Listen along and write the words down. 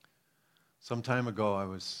Some time ago, I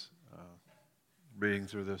was reading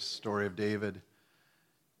through this story of David,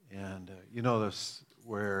 and you know this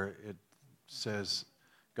where it says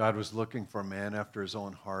God was looking for a man after his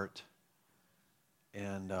own heart,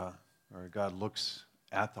 and or God looks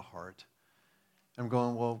at the heart. I'm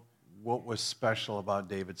going, well, what was special about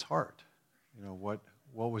David's heart? You know,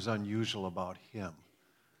 what was unusual about him?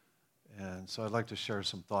 And so I'd like to share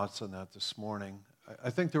some thoughts on that this morning. I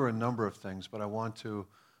think there were a number of things, but I want to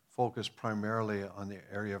focus primarily on the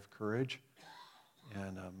area of courage,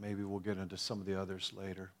 and maybe we'll get into some of the others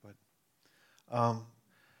later. But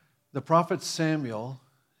the prophet Samuel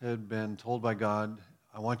had been told by God,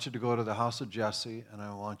 I want you to go to the house of Jesse, and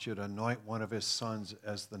I want you to anoint one of his sons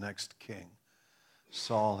as the next king.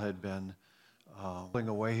 Saul had been pulling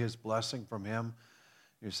away his blessing from him.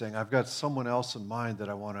 He's saying, I've got someone else in mind that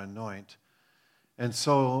I want to anoint. And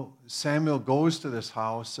so Samuel goes to this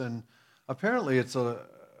house, and apparently it's a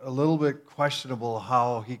little bit questionable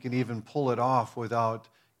how he can even pull it off without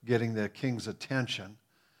getting the king's attention.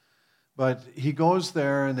 But he goes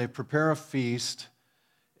there, and they prepare a feast,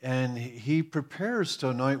 and he prepares to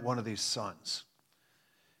anoint one of these sons.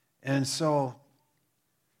 And so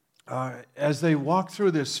as they walk through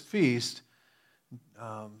this feast,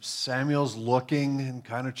 Samuel's looking and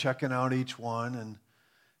kind of checking out each one,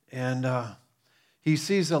 and he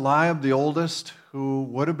sees Eliab, the oldest, who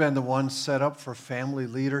would have been the one set up for family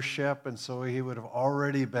leadership, and so he would have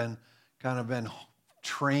already been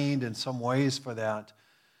trained in some ways for that.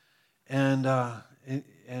 And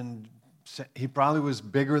he probably was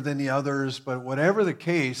bigger than the others, but whatever the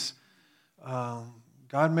case,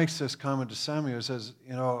 God makes this comment to Samuel. He says,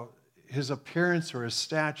 you know, his appearance or his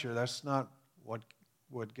stature, that's not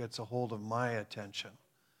what gets a hold of my attention.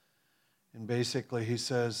 And basically he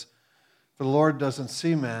says, for the Lord doesn't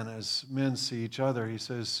see man as men see each other. He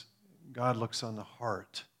says, God looks on the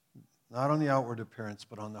heart. Not on the outward appearance,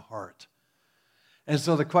 but on the heart. And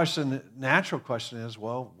so the natural question is,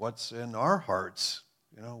 well, what's in our hearts?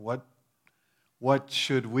 You know, what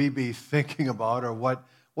should we be thinking about, or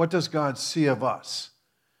what does God see of us?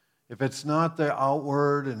 If it's not the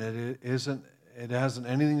outward and it hasn't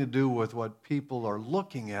anything to do with what people are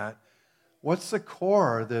looking at, what's the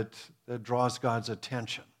core that draws God's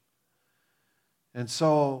attention? And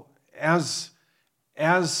so as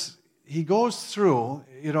he goes through,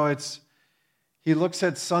 you know, he looks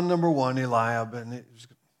at son number one, Eliab, and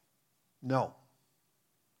no.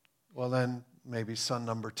 Well, then maybe son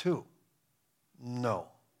number two. No.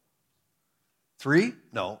 3?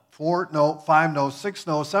 No. 4? No. 5? No. 6?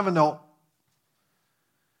 No. 7? No.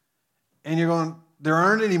 And you're going, there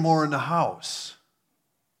aren't any more in the house.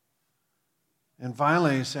 And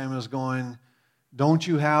finally, Samuel's going, don't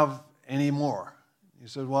you have any more? He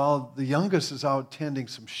said, well, the youngest is out tending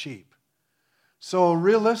some sheep. So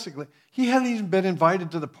realistically, he hadn't even been invited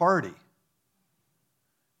to the party.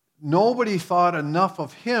 Nobody thought enough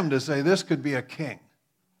of him to say this could be a king.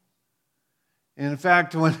 In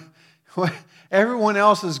fact, when everyone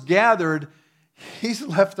else is gathered, he's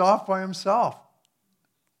left off by himself.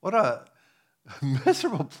 What a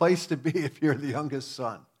miserable place to be if you're the youngest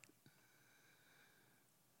son.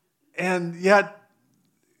 And yet,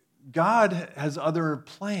 God has other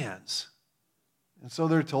plans. And so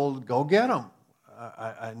they're told, go get him.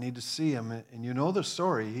 I need to see him. And you know the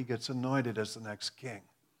story. He gets anointed as the next king.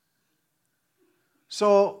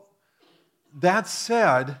 So, that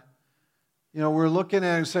said, you know, we're looking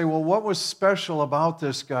at it and say, well, what was special about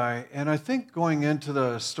this guy? And I think going into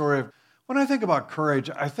the story of, when I think about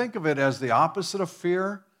courage, I think of it as the opposite of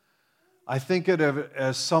fear. I think of it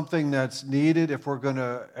as something that's needed if we're going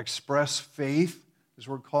to express faith, as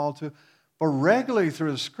we're called to. But regularly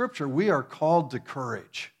through the Scripture, we are called to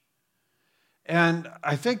courage. And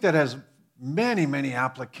I think that has many, many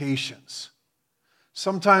applications.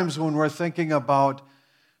 Sometimes when we're thinking about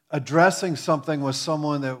addressing something with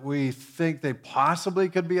someone that we think they possibly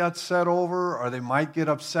could be upset over, or they might get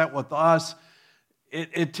upset with us,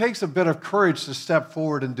 it takes a bit of courage to step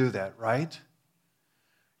forward and do that, right?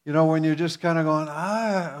 You know, when you're just kind of going,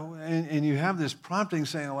 and you have this prompting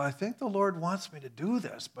saying, well, I think the Lord wants me to do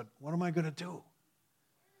this, but what am I going to do?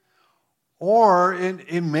 Or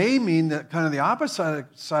it may mean that kind of the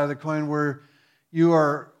opposite side of the coin, where you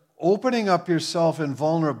are opening up yourself in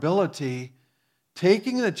vulnerability,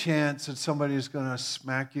 taking the chance that somebody is going to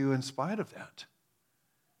smack you in spite of that.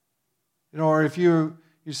 You know, or if you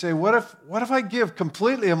say, what if I give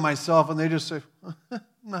completely of myself, and they just say, I'm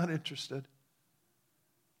not interested.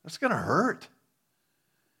 That's going to hurt.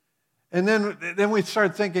 And then we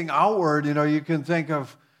start thinking outward. You know, you can think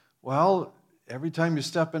of, well, every time you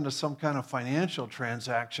step into some kind of financial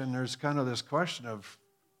transaction, there's kind of this question of,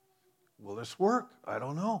 will this work? I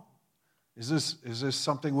don't know. Is this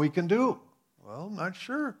something we can do? Well, I'm not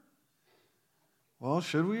sure. Well,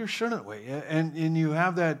 should we or shouldn't we? And you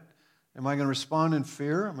have that, am I going to respond in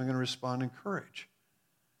fear? Am I going to respond in courage?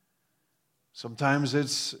 Sometimes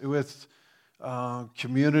it's with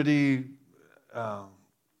community,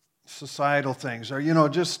 societal things, or,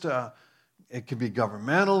 just it can be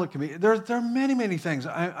governmental. It can be, there are many, many things.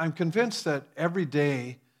 I'm convinced that every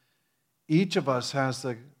day, each of us has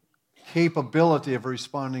the capability of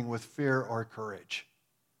responding with fear or courage.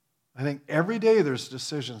 I think every day there's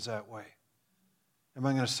decisions that way. Am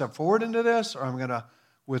I going to step forward into this, or am I going to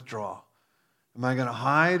withdraw? Am I going to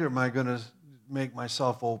hide, or am I going to make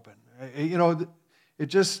myself open?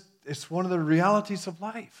 It's one of the realities of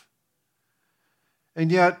life.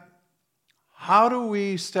 And yet, how do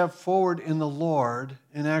we step forward in the Lord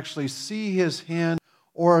and actually see His hand,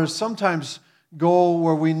 or sometimes go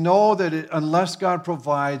where we know that unless God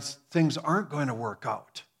provides, things aren't going to work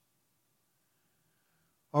out?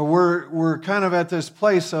 Or we're kind of at this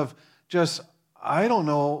place of just, I don't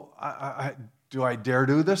know, do I dare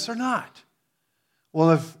do this or not?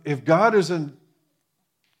 Well, if God isn't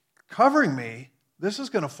covering me, this is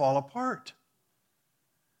going to fall apart.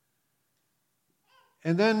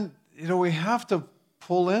 And then, we have to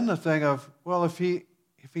pull in the thing of, well, if he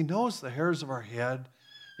knows the hairs of our head,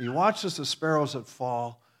 He watches the sparrows that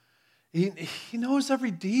fall, He knows every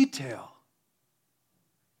detail.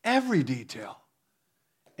 Every detail.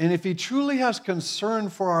 And if He truly has concern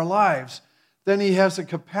for our lives, then He has the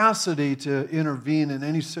capacity to intervene in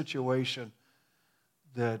any situation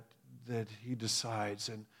that He decides.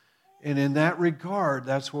 And in that regard,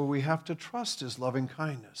 that's where we have to trust His loving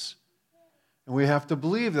kindness. And we have to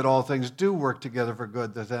believe that all things do work together for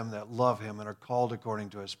good to them that love Him and are called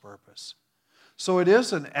according to His purpose. So it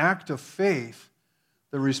is an act of faith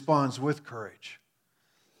that responds with courage.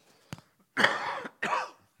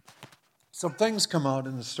 Some things come out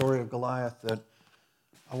in the story of Goliath that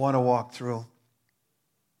I want to walk through.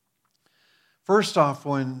 First off,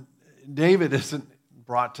 when David isn't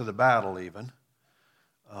brought to the battle even,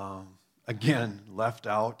 again, left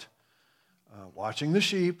out, watching the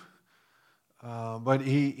sheep, but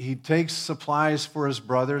he takes supplies for his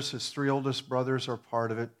brothers. His 3 oldest brothers are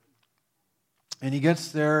part of it. And he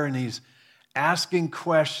gets there and he's asking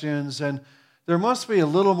questions, and there must be a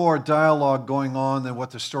little more dialogue going on than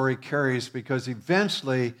what the story carries, because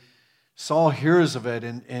eventually Saul hears of it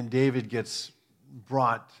and David gets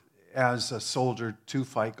brought as a soldier to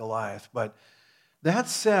fight Goliath. But that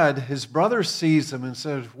said, his brother sees him and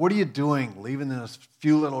says, "What are you doing, leaving those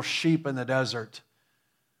few little sheep in the desert?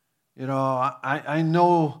 I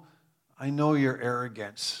know your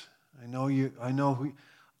arrogance. I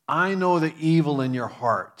know the evil in your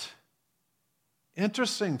heart."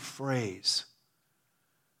 Interesting phrase.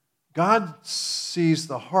 God sees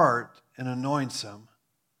the heart and anoints him.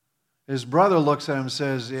 His brother looks at him and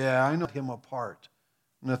says, "Yeah, I know him apart."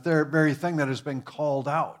 And the very thing that has been called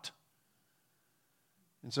out.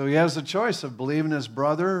 And so he has the choice of believing his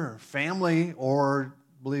brother or family, or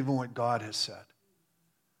believing what God has said.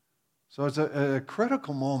 So it's a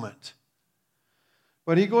critical moment.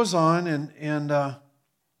 But he goes on, and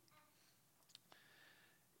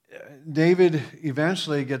David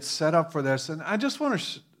eventually gets set up for this. And I just want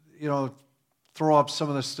to, throw up some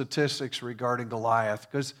of the statistics regarding Goliath,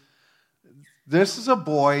 because this is a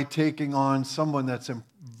boy taking on someone that's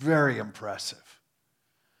very impressive.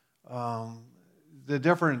 The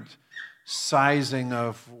different sizing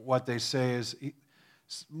of what they say is,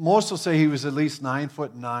 most will say he was at least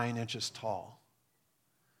 9'9" tall.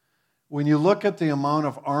 When you look at the amount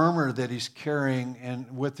of armor that he's carrying,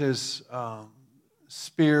 and with his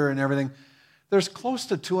spear and everything, there's close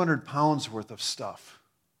to 200 pounds worth of stuff.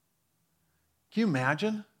 Can you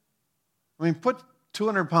imagine? I mean, put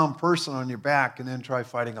 200-pound person on your back and then try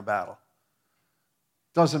fighting a battle.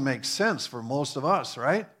 Doesn't make sense for most of us,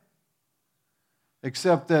 right?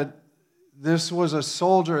 Except that this was a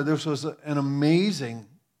soldier, this was an amazing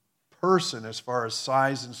person as far as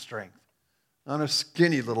size and strength. Not a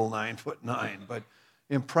skinny little 9'9", but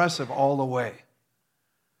impressive all the way.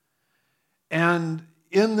 And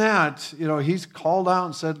in that, he's called out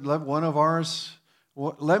and said, let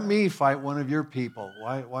me fight one of your people.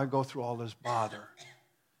 Why go through all this bother?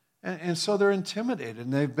 And so they're intimidated,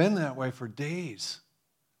 and they've been that way for days.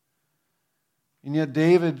 And yet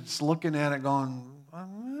David's looking at it going,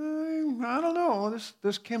 I don't know,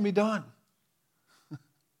 this can be done.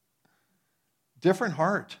 Different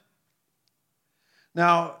heart.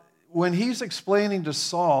 Now, when he's explaining to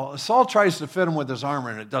Saul tries to fit him with his armor,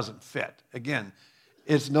 and it doesn't fit. Again,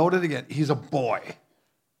 it's noted again, he's a boy.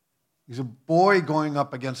 He's a boy going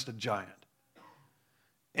up against a giant.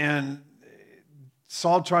 And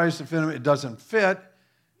Saul tries to fit him. It doesn't fit.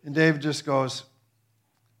 And David just goes,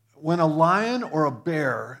 when a lion or a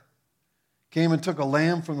bear came and took a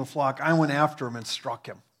lamb from the flock, I went after him and struck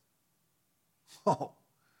him. Oh,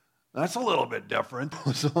 that's a little bit different.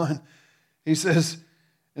 He says,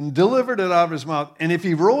 and delivered it out of his mouth. And if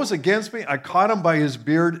he rose against me, I caught him by his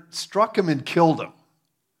beard, struck him, and killed him.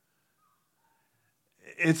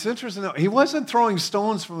 It's interesting, though. He wasn't throwing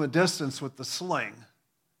stones from a distance with the sling.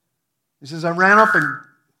 He says, I ran up and,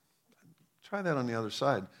 try that on the other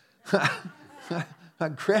side. I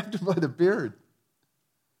grabbed him by the beard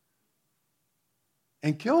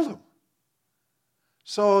and killed him.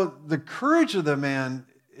 So the courage of the man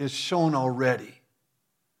is shown already.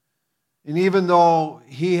 And even though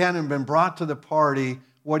he hadn't been brought to the party,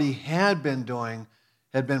 what he had been doing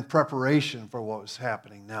had been preparation for what was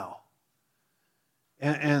happening now.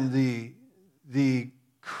 And the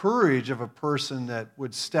courage of a person that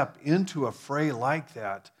would step into a fray like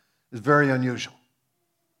that is very unusual.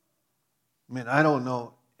 I mean, I don't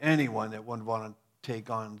know anyone that would want to take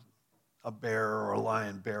on a bear or a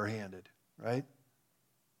lion barehanded, right?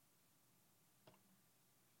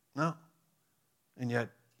 No. And yet,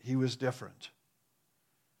 he was different.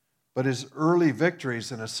 But his early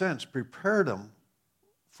victories, in a sense, prepared him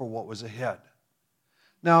for what was ahead.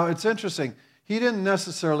 Now, it's interesting. He didn't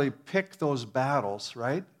necessarily pick those battles,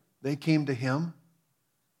 right? They came to him.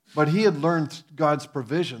 But he had learned God's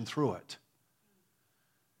provision through it.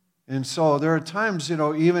 And so there are times,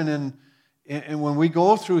 even in when we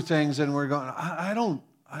go through things and we're going, I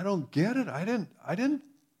don't get it.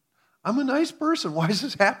 I'm a nice person. Why is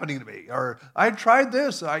this happening to me? Or I tried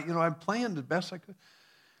this. I planned the best I could.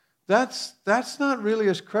 That's not really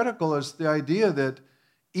as critical as the idea that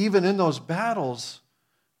even in those battles,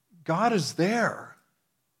 God is there,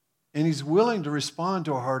 and He's willing to respond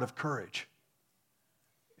to a heart of courage.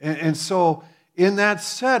 And so in that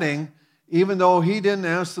setting, even though he didn't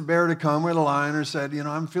ask the bear to come or the lion or said,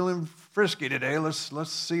 I'm feeling frisky today, let's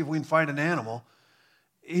see if we can find an animal,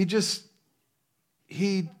 he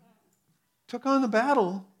took on the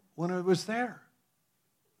battle when it was there.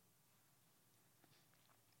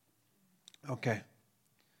 Okay.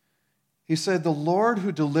 He said, the Lord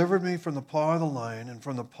who delivered me from the paw of the lion and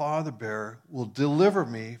from the paw of the bear will deliver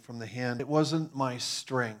me from the hand. It wasn't my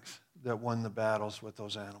strength that won the battles with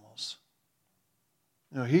those animals.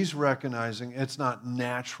 He's recognizing it's not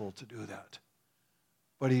natural to do that.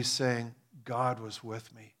 But he's saying, God was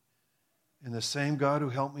with me. And the same God who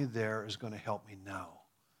helped me there is going to help me now.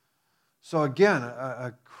 So again,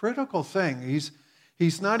 a critical thing.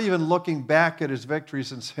 He's not even looking back at his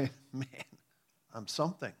victories and saying, man, I'm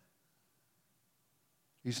something.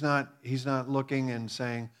 He's not looking and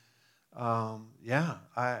saying,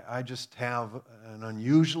 I just have an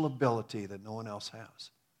unusual ability that no one else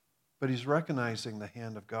has. But he's recognizing the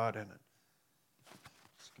hand of God in it.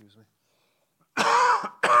 Excuse me.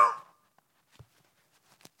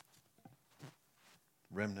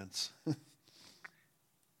 Remnants.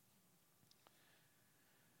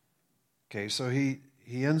 Okay, so he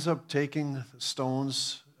ends up taking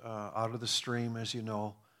stones out of the stream, as you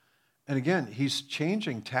know. And again, he's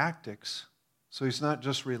changing tactics. So he's not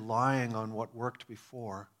just relying on what worked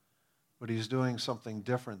before, but he's doing something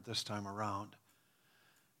different this time around.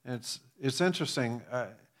 And it's interesting,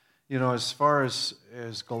 as far as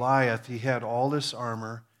Goliath, he had all this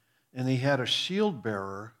armor, and he had a shield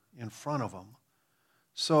bearer in front of him.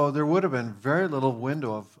 So there would have been very little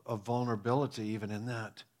window of vulnerability even in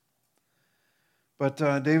that. But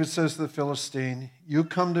David says to the Philistine, you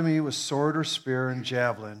come to me with sword or spear and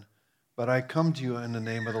javelin, but I come to you in the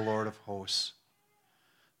name of the Lord of hosts,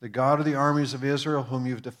 the God of the armies of Israel, whom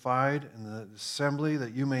you've defied in the assembly,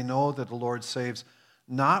 that you may know that the Lord saves,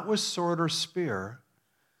 not with sword or spear,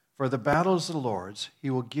 for the battle is the Lord's, He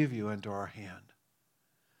will give you into our hand.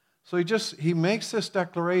 So he makes this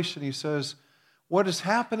declaration. He says, what is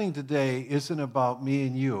happening today isn't about me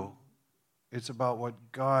and you. It's about what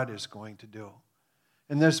God is going to do.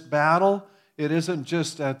 In this battle, it isn't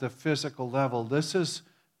just at the physical level. This is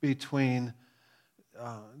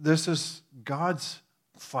this is God's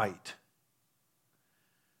fight.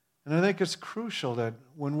 And I think it's crucial that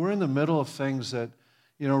when we're in the middle of things that,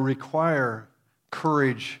 require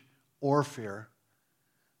courage or fear,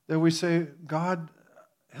 that we say, God,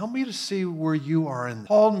 help me to see where you are and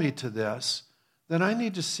called me to this, then I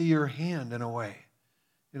need to see your hand in a way.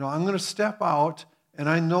 I'm going to step out, and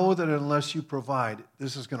I know that unless you provide,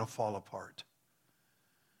 this is going to fall apart.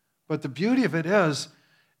 But the beauty of it is,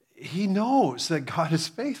 he knows that God is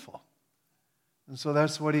faithful. And so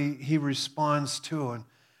that's what he responds to.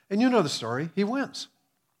 And you know the story. He wins.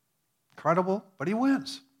 Incredible, but he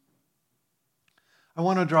wins. I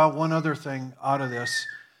want to draw one other thing out of this.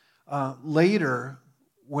 Later,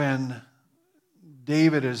 when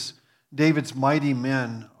David's mighty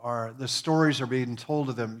men the stories are being told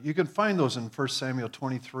to them. You can find those in 1 Samuel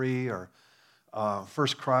 23 or 1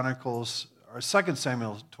 Chronicles, or 2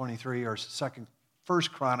 Samuel 23 or 1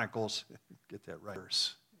 Chronicles, get that right,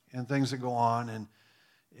 and things that go on,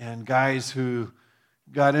 and guys who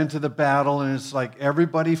got into the battle, and it's like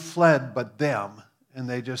everybody fled but them, and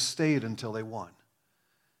they just stayed until they won.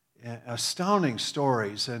 Astounding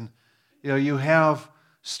stories, and you have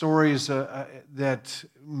stories that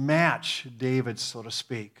match David's, so to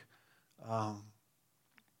speak. I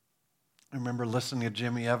remember listening to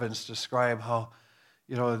Jimmy Evans describe how,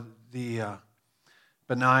 the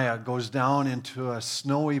Benaiah goes down into a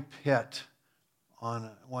snowy pit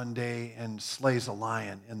on one day and slays a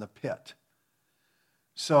lion in the pit.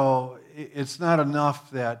 So it's not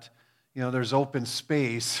enough that, there's open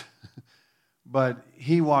space, but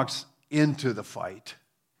he walks into the fight.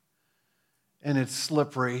 And it's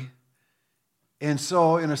slippery. And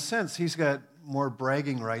so, in a sense, he's got more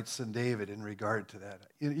bragging rights than David in regard to that.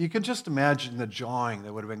 You can just imagine the jawing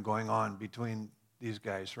that would have been going on between these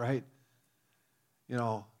guys, right?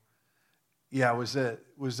 Was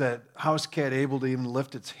that house cat able to even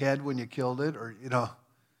lift its head when you killed it? Or,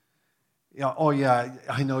 oh yeah,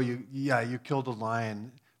 I know you killed a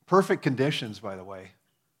lion. Perfect conditions, by the way.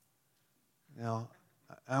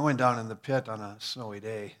 I went down in the pit on a snowy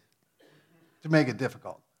day to make it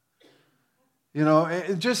difficult. I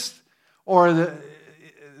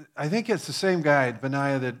think it's the same guy,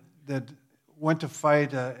 Benaiah, that went to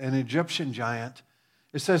fight an Egyptian giant.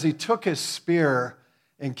 It says he took his spear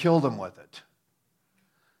and killed him with it.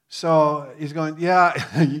 So he's going,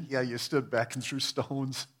 you stood back and threw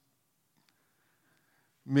stones.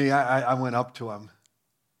 Me, I went up to him.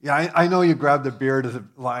 Yeah, I know you grabbed the beard of the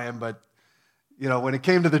lion, but when it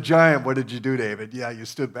came to the giant, what did you do, David? Yeah, you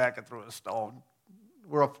stood back and threw a stone.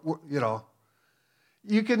 What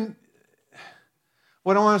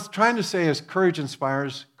I was trying to say is courage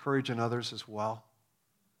inspires courage in others as well.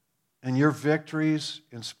 And your victories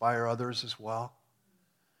inspire others as well.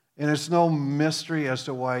 And it's no mystery as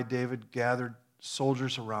to why David gathered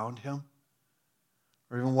soldiers around him,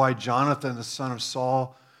 or even why Jonathan, the son of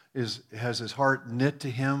Saul, has his heart knit to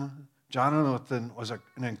him. Jonathan was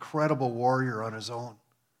an incredible warrior on his own,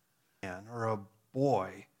 or a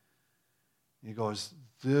boy. He goes,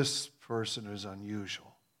 this person is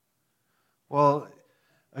unusual. Well,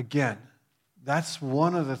 again, that's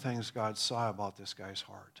one of the things God saw about this guy's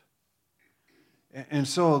heart. And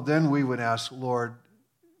so then we would ask, Lord,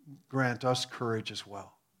 grant us courage as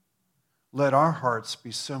well. Let our hearts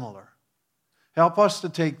be similar. Help us to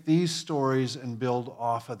take these stories and build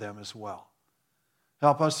off of them as well.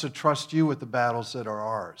 Help us to trust you with the battles that are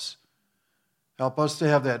ours. Help us to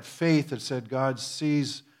have that faith that said, God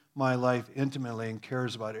sees my life intimately and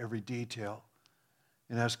cares about every detail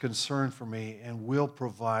and has concern for me and will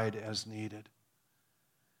provide as needed.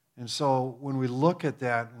 And so when we look at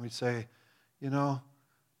that and we say,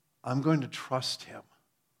 I'm going to trust him.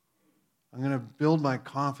 I'm going to build my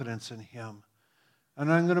confidence in him.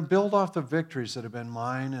 And I'm going to build off the victories that have been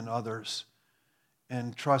mine and others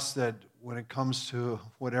and trust that when it comes to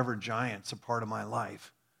whatever giant's a part of my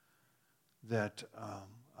life, that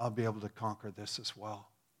I'll be able to conquer this as well.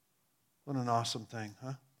 What an awesome thing,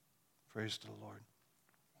 huh? Praise to the Lord.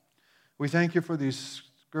 We thank you for these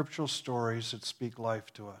scriptural stories that speak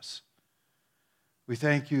life to us. We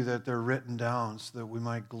thank you that they're written down so that we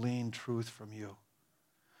might glean truth from you.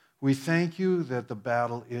 We thank you that the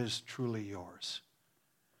battle is truly yours.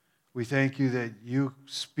 We thank you that you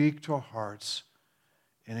speak to our hearts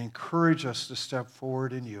and encourage us to step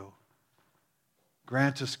forward in you.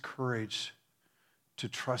 Grant us courage to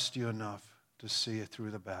trust you enough to see it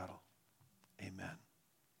through the battle. Amen.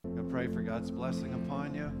 I pray for God's blessing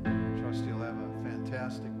upon you. Trust you'll have a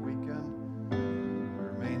fantastic weekend.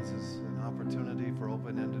 What remains is an opportunity for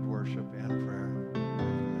open-ended worship and prayer.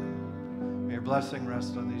 May your blessing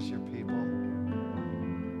rest on these your people.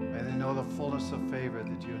 May they know the fullness of favor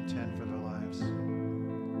that you intend for their lives.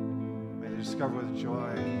 May they discover with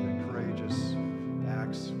joy that courageous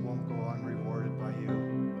acts won't go unrewarded by you.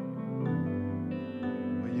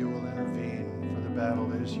 But you will intervene, for the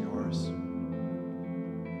battle is yours.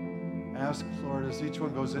 Ask, Lord, as each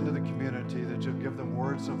one goes into the community, that you'll give them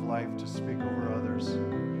words of life to speak over others.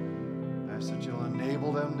 Ask that you'll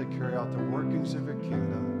enable them to carry out the workings of your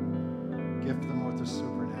kingdom. Gift them with the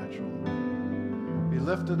supernatural. Be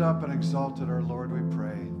lifted up and exalted, our Lord, we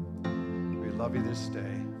pray. We love you this day.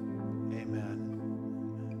 Amen.